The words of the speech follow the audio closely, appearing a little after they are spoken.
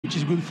which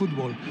is good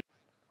football.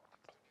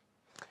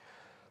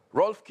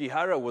 Rolf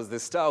Kihara was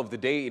the star of the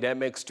day in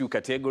MX2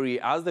 category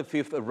as the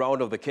fifth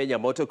round of the Kenya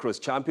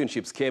Motocross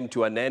Championships came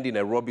to an end in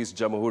Nairobi's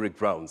Jamhuri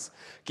grounds.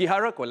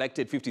 Kihara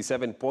collected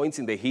 57 points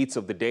in the heats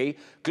of the day,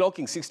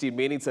 clocking 16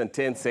 minutes and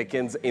 10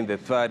 seconds in the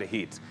third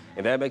heat.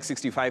 In the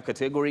MX65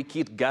 category,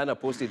 Kit Ghana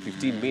posted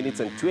 15 minutes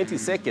and 20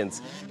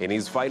 seconds in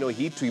his final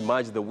heat to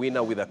emerge the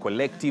winner with a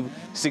collective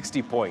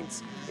 60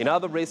 points. In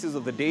other races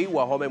of the day,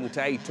 Wahome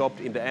Mutai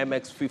topped in the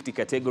MX50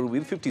 category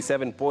with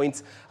 57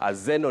 points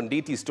as Zenon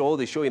Nditi stole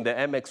the show in the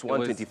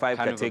MX125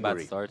 category. Of a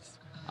bad start.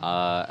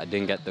 I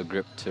didn't get the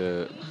grip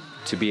to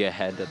be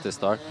ahead at the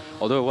start.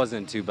 Although it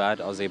wasn't too bad,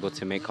 I was able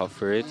to make up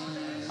for it.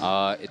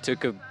 It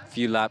took a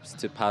few laps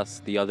to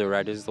pass the other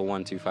riders, the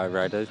 125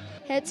 riders.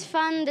 It's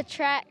fun, the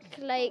track,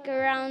 like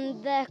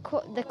around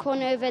the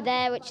corner over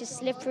there, which is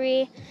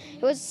slippery.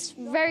 It was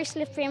very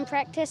slippery in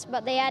practice,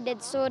 but they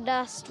added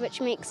sawdust, which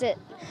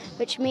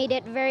made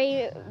it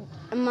very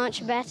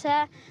much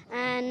better.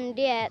 And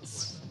yeah,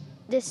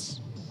 this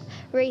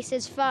race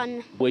is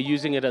fun. We're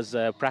using it as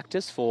a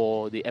practice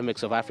for the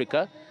MX of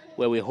Africa,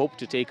 where we hope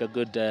to take a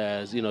good,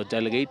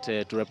 delegate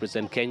to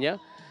represent Kenya.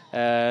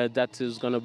 That is going to